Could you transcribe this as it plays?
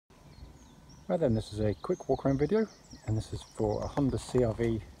Right then, this is a quick walk around video, and this is for a Honda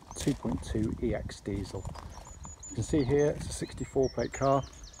CR-V 2.2 EX diesel. You can see here it's a 64 plate car.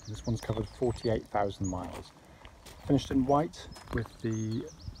 This one's covered 48,000 miles. Finished in white with the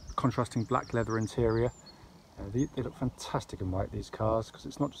contrasting black leather interior. They look fantastic in white, these cars, because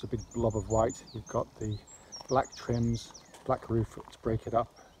it's not just a big blob of white. You've got the black trims, black roof to break it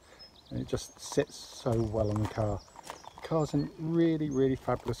up, and it just sits so well on the car. The car's in really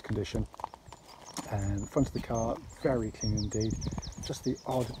fabulous condition. And the front of the car, very clean indeed. Just the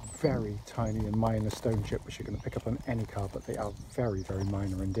odd, very tiny and minor stone chip which you're going to pick up on any car, but they are very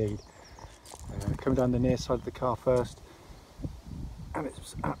minor indeed. Coming down the near side of the car first, and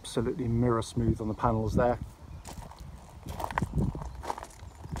it's absolutely mirror smooth on the panels there.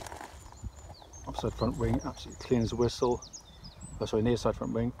 Upside front wing, absolutely clean as a whistle. Oh, sorry, near side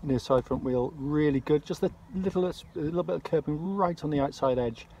front wing, near side front wheel, really good. Just a little bit of curbing right on the outside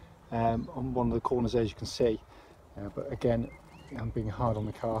edge. On one of the corners there, as you can see, but again, I'm being hard on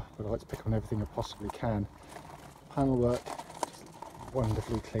the car, but I like to pick on everything I possibly can. Panel work, just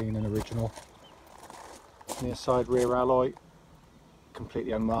wonderfully clean and original. Near side rear alloy,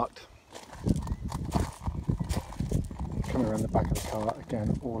 completely unmarked. Coming around the back of the car,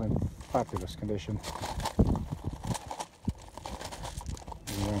 again, all in fabulous condition.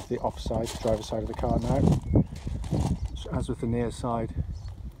 And around to the offside, the driver's side of the car now. So as with the near side,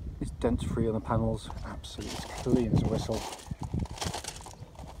 it's dent free on the panels, absolutely clean as a whistle.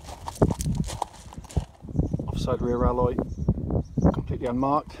 Offside rear alloy, completely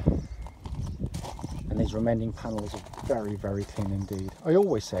unmarked. And these remaining panels are very clean indeed. I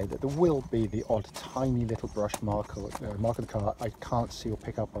always say that there will be the odd tiny little brush mark of the car I can't see or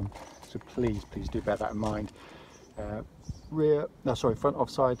pick up on, so please do bear that in mind. Front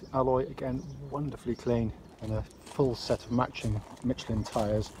offside alloy, again, wonderfully clean, and a full set of matching Michelin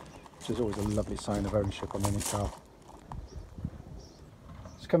tyres, which is always a lovely sign of ownership on any car.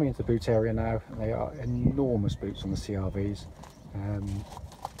 It's coming into the boot area now, and they are enormous boots on the CR-Vs.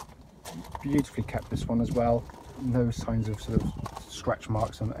 Beautifully kept, this one as well. No signs of sort of scratch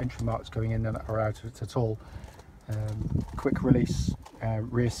marks and entry marks going in or out of it at all. Quick release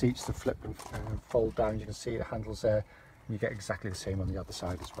rear seats to flip and fold down. You can see the handles there, and you get exactly the same on the other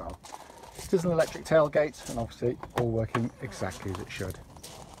side as well. It is an electric tailgate, and obviously all working exactly as it should.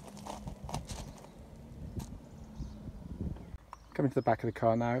 Coming to the back of the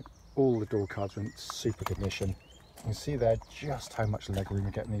car now, all the door cards are in super condition. You can see there just how much legroom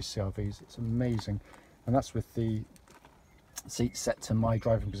you get in these CR-Vs. It's amazing, and that's with the seat set to my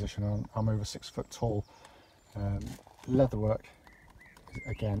driving position. I'm over 6 foot tall. Leatherwork is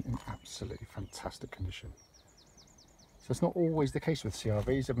again in absolutely fantastic condition. So it's not always the case with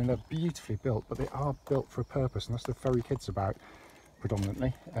CR-Vs. I mean, they're beautifully built, but they are built for a purpose, and that's the ferry kids about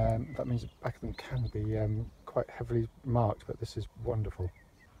predominantly. That means the back of them can be quite heavily marked, but this is wonderful.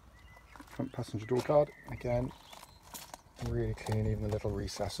 Front passenger door card, again, really clean, even the little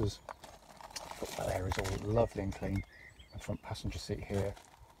recesses. But that area is all lovely and clean. The front passenger seat here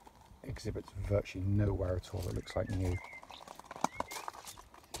exhibits virtually no wear at all. It looks like new.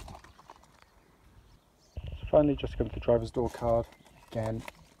 So finally, just going to the driver's door card, again,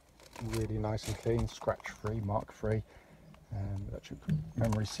 really nice and clean, scratch free, mark free. Electric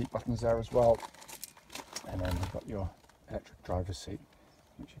memory seat buttons there as well, and then we've got your electric driver's seat,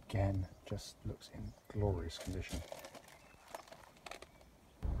 which again just looks in glorious condition.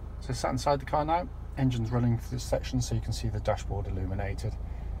 So sat inside the car now, engine's running through this section, so you can see the dashboard illuminated.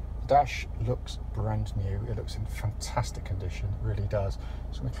 The dash looks brand new, it looks in fantastic condition, it really does.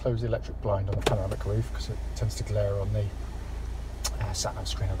 So I'm going to close the electric blind on the panoramic roof because it tends to glare on the sat-nav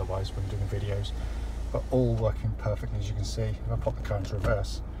screen otherwise when doing videos. But all working perfectly, as you can see. If I pop the car into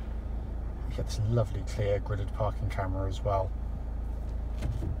reverse, you get this lovely clear gridded parking camera as well.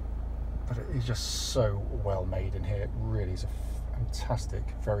 But it is just so well made in here. It really is a fantastic,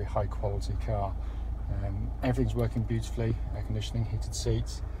 very high quality car. Everything's working beautifully, air conditioning, heated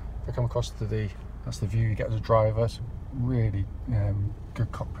seats. If I come across to that's the view you get as a driver, so really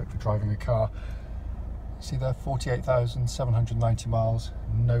good cockpit for driving the car. See there, 48,790 miles,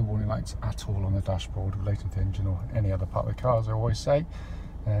 no warning lights at all on the dashboard relating to the engine or any other part of the car, as I always say.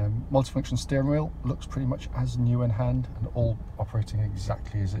 Multifunction steering wheel looks pretty much as new in hand and all operating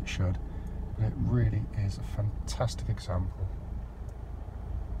exactly as it should. But it really is a fantastic example.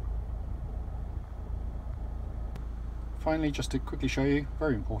 Finally, just to quickly show you,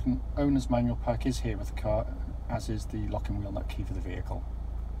 very important, owner's manual pack is here with the car, as is the locking wheel nut key for the vehicle.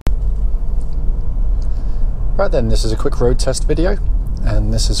 Right then, this is a quick road test video,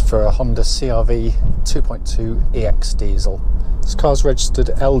 and this is for a Honda CR-V 2.2 EX diesel. This car's registered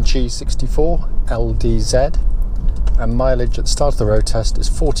LG64LDZ, and mileage at the start of the road test is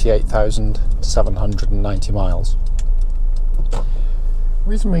 48,790 miles. The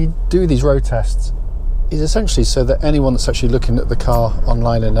reason we do these road tests is essentially so that anyone that's actually looking at the car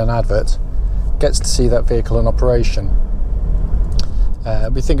online in an advert gets to see that vehicle in operation.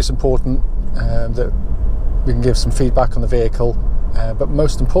 We think it's important that we can give some feedback on the vehicle, but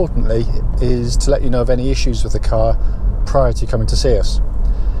most importantly is to let you know of any issues with the car prior to coming to see us.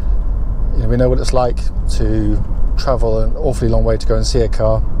 You know, we know what it's like to travel an awfully long way to go and see a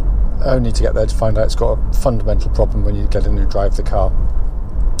car, only to get there to find out it's got a fundamental problem when you get in and drive the car.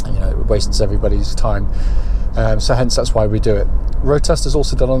 You know, it wastes everybody's time. So hence that's why we do it. Road test is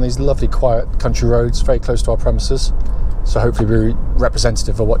also done on these lovely quiet country roads very close to our premises, so hopefully we're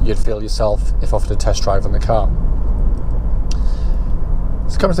representative of what you'd feel yourself if offered a test drive on the car.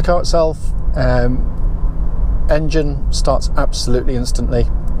 So coming to the car itself, engine starts absolutely instantly,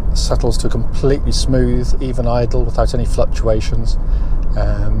 settles to a completely smooth, even idle without any fluctuations.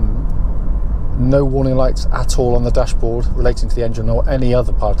 No warning lights at all on the dashboard relating to the engine or any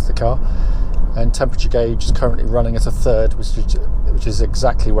other part of the car, and temperature gauge is currently running at a third, which is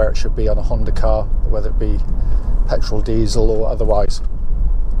exactly where it should be on a Honda car, whether it be petrol, diesel or otherwise.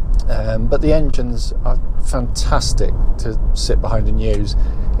 But the engines are fantastic to sit behind and use.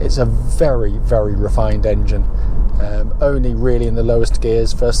 It's a very, very refined engine. Only really in the lowest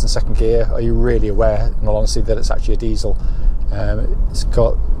gears, first and second gear, are you really aware, in all honesty, that it's actually a diesel. It's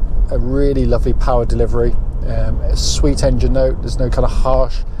got a really lovely power delivery, a sweet engine note. There's no kind of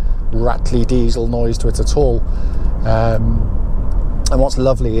harsh, rattly diesel noise to it at all. And what's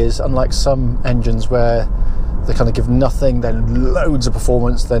lovely is, unlike some engines where they kind of give nothing, then loads of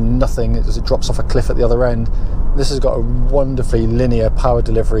performance, then nothing as it drops off a cliff at the other end, this has got a wonderfully linear power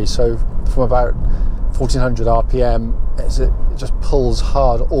delivery. So from about 1400 RPM, it just pulls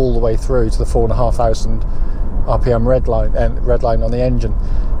hard all the way through to the 4,500 RPM red line on the engine,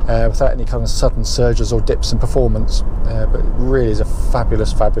 without any kind of sudden surges or dips in performance. But it really is a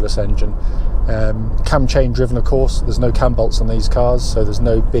fabulous, fabulous engine. Cam chain driven, of course. There's no cam bolts on these cars, so there's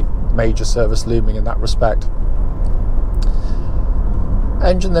no big major service looming in that respect.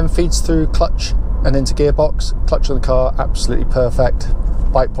 Engine then feeds through clutch and into gearbox. Clutch on the car absolutely perfect.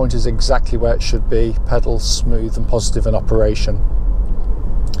 Bike point is exactly where it should be. Pedals smooth and positive in operation.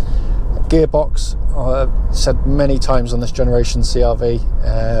 Gearbox, I've said many times on this generation CR-V,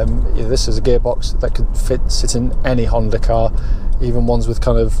 this is a gearbox that could sit in any Honda car, even ones with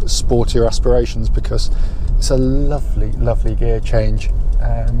kind of sportier aspirations, because it's a lovely, lovely gear change.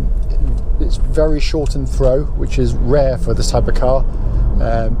 It's very short in throw, which is rare for this type of car,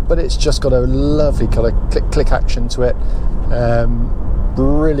 but it's just got a lovely kind of click action to it.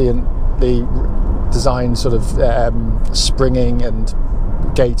 Brilliantly designed sort of springing and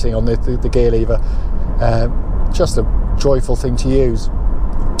gating on the gear lever. Just a joyful thing to use,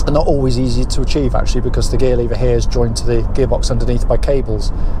 and not always easy to achieve actually, because the gear lever here is joined to the gearbox underneath by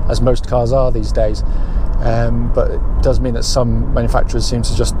cables, as most cars are these days. But it does mean that some manufacturers seem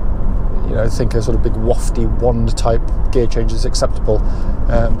to just, you know, think a sort of big wafty wand type gear change is acceptable.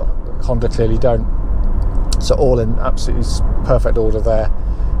 Honda clearly don't. So all in absolutely perfect order there.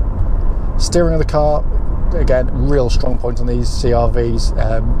 Steering of the car, again, real strong point on these CR-Vs.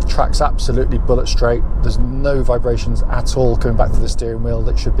 Track's absolutely bullet straight. There's no vibrations at all coming back to the steering wheel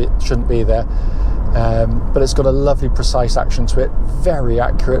that shouldn't be there. But it's got a lovely precise action to it, very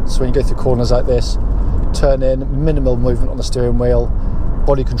accurate. So when you go through corners like this, turn in, minimal movement on the steering wheel.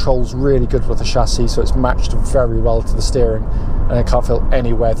 Body control's really good with the chassis, so it's matched very well to the steering, and I can't feel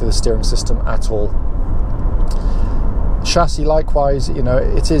any wear through the steering system at all. Chassis likewise, you know,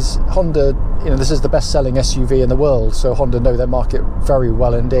 it is Honda, you know, this is the best selling SUV in the world, so Honda know their market very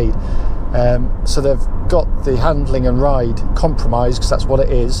well indeed. So they've got the handling and ride compromise, because that's what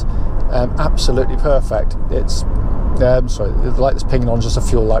it is, absolutely perfect. It's sorry, the light that's pinging on is just a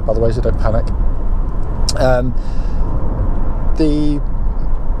fuel light, by the way, so don't panic.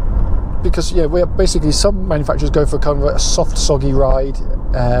 Because yeah, we're basically, some manufacturers go for kind of a soft, soggy ride,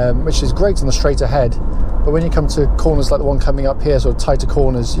 which is great on the straight ahead, but when you come to corners like the one coming up here, sort of tighter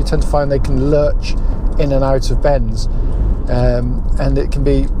corners, you tend to find they can lurch in and out of bends, and it can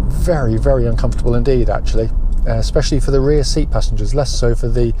be very, very uncomfortable indeed actually, especially for the rear seat passengers, less so for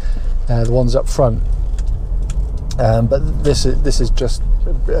the ones up front. But this is just,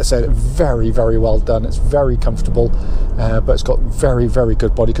 as I said, very, very well done. It's very comfortable, but it's got very, very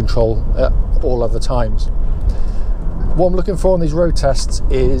good body control at all other times. What I'm looking for on these road tests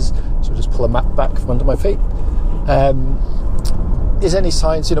is, so just pull a map back from under my feet. is any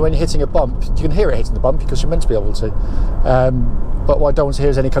signs, you know, when you're hitting a bump, you can hear it hitting the bump because you're meant to be able to. But what I don't want to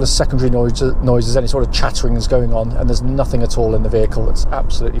hear is any kind of secondary noises, any sort of chattering is going on, and there's nothing at all in the vehicle. It's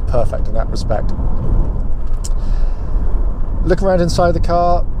absolutely perfect in that respect. Look around inside the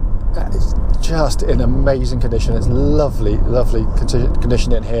car, it's just in amazing condition. It's lovely, lovely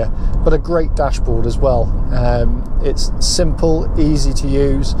condition in here, but a great dashboard as well. It's simple, easy to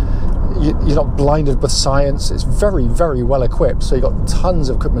use. You're not blinded with science. It's very, very well equipped, so you've got tons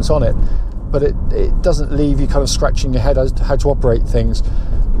of equipment on it, but it doesn't leave you kind of scratching your head as to how to operate things.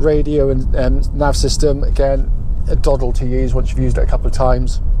 Radio and nav system, again, a doddle to use once you've used it a couple of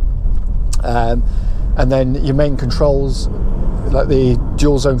times. And then your main controls, like the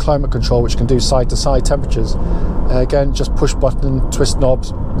dual zone climate control, which can do side to side temperatures. Again, just push button, twist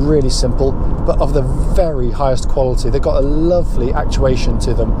knobs, really simple, but of the very highest quality. They've got a lovely actuation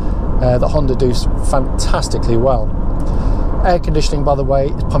to them that Honda do fantastically well. Air conditioning, by the way,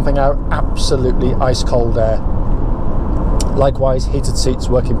 is pumping out absolutely ice cold air. Likewise, heated seats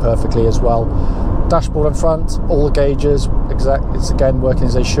working perfectly as well. Dashboard in front, all the gauges, it's again working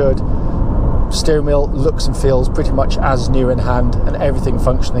as they should. Steering wheel looks and feels pretty much as new in hand, and everything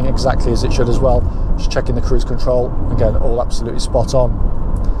functioning exactly as it should as well. Just checking the cruise control, again, all absolutely spot on.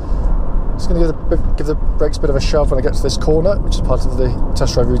 Just going to give the brakes a bit of a shove when I get to this corner, which is part of the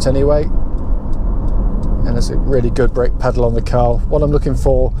test drive route anyway. And there's a really good brake pedal on the car. What I'm looking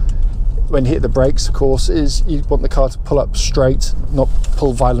for when you hit the brakes, of course, is you want the car to pull up straight, not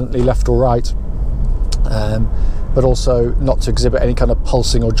pull violently left or right. But also not to exhibit any kind of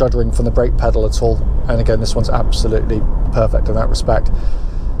pulsing or juddering from the brake pedal at all. And again, this one's absolutely perfect in that respect.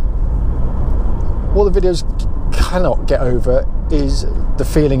 What the videos cannot get over is the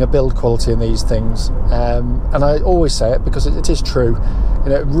feeling of build quality in these things. And I always say it because it is true. You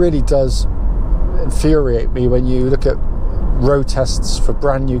know, it really does infuriate me when you look at road tests for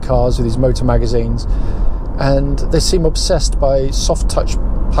brand new cars with these motor magazines, and they seem obsessed by soft touch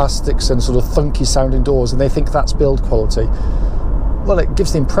plastics and sort of thunky sounding doors, and they think that's build quality. Well, it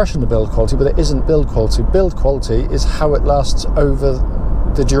gives the impression of build quality, but it isn't build quality. Build quality is how it lasts over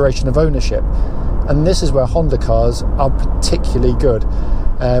the duration of ownership, and this is where Honda cars are particularly good.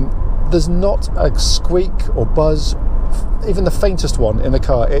 There's not a squeak or buzz, even the faintest one in the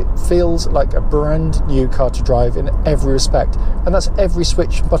car. It feels like a brand new car to drive in every respect, and that's every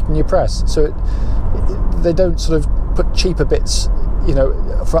switch button you press. So they don't sort of put cheaper bits, you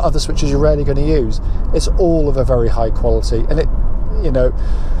know, for other switches you're rarely going to use. It's all of a very high quality, and it, you know,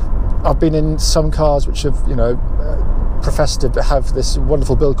 I've been in some cars which have, you know, professed to have this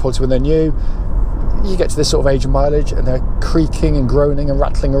wonderful build quality when they're new. You get to this sort of age of mileage and they're creaking and groaning and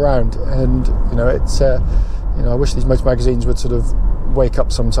rattling around, and you know, it's you know, I wish these motor magazines would sort of wake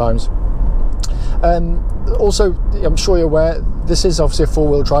up sometimes. Also, I'm sure you're aware, this is obviously a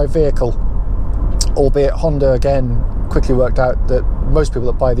four-wheel drive vehicle, albeit Honda again quickly worked out that most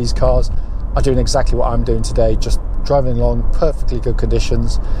people that buy these cars are doing exactly what I'm doing today, just driving along perfectly good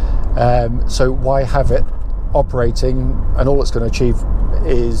conditions. So why have it operating, and all it's going to achieve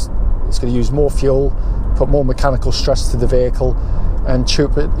is it's going to use more fuel, put more mechanical stress to the vehicle, and chew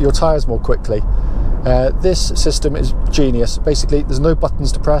up your tyres more quickly. This system is genius. Basically, there's no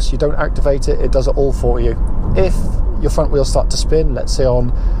buttons to press, you don't activate it, it does it all for you. If your front wheels start to spin, let's say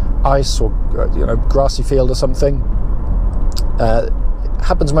on ice or you know, grassy field or something, it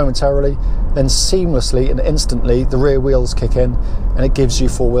happens momentarily, then seamlessly and instantly the rear wheels kick in and it gives you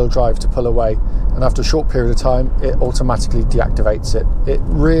four-wheel drive to pull away, and after a short period of time it automatically deactivates it. It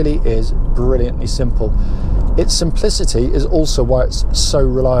really is brilliantly simple. Its simplicity is also why it's so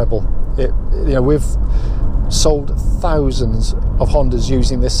reliable. You know, we've sold thousands of Hondas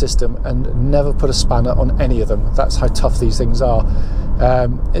using this system and never put a spanner on any of them. That's how tough these things are.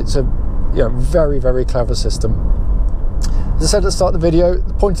 It's a, you know, very, very clever system. As I said at the start of the video,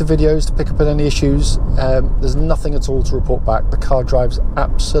 the point of the video is to pick up on any issues. There's nothing at all to report back. The car drives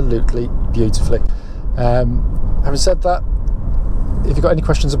absolutely beautifully. Having said that, if you've got any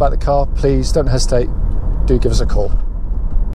questions about the car, please don't hesitate, do give us a call.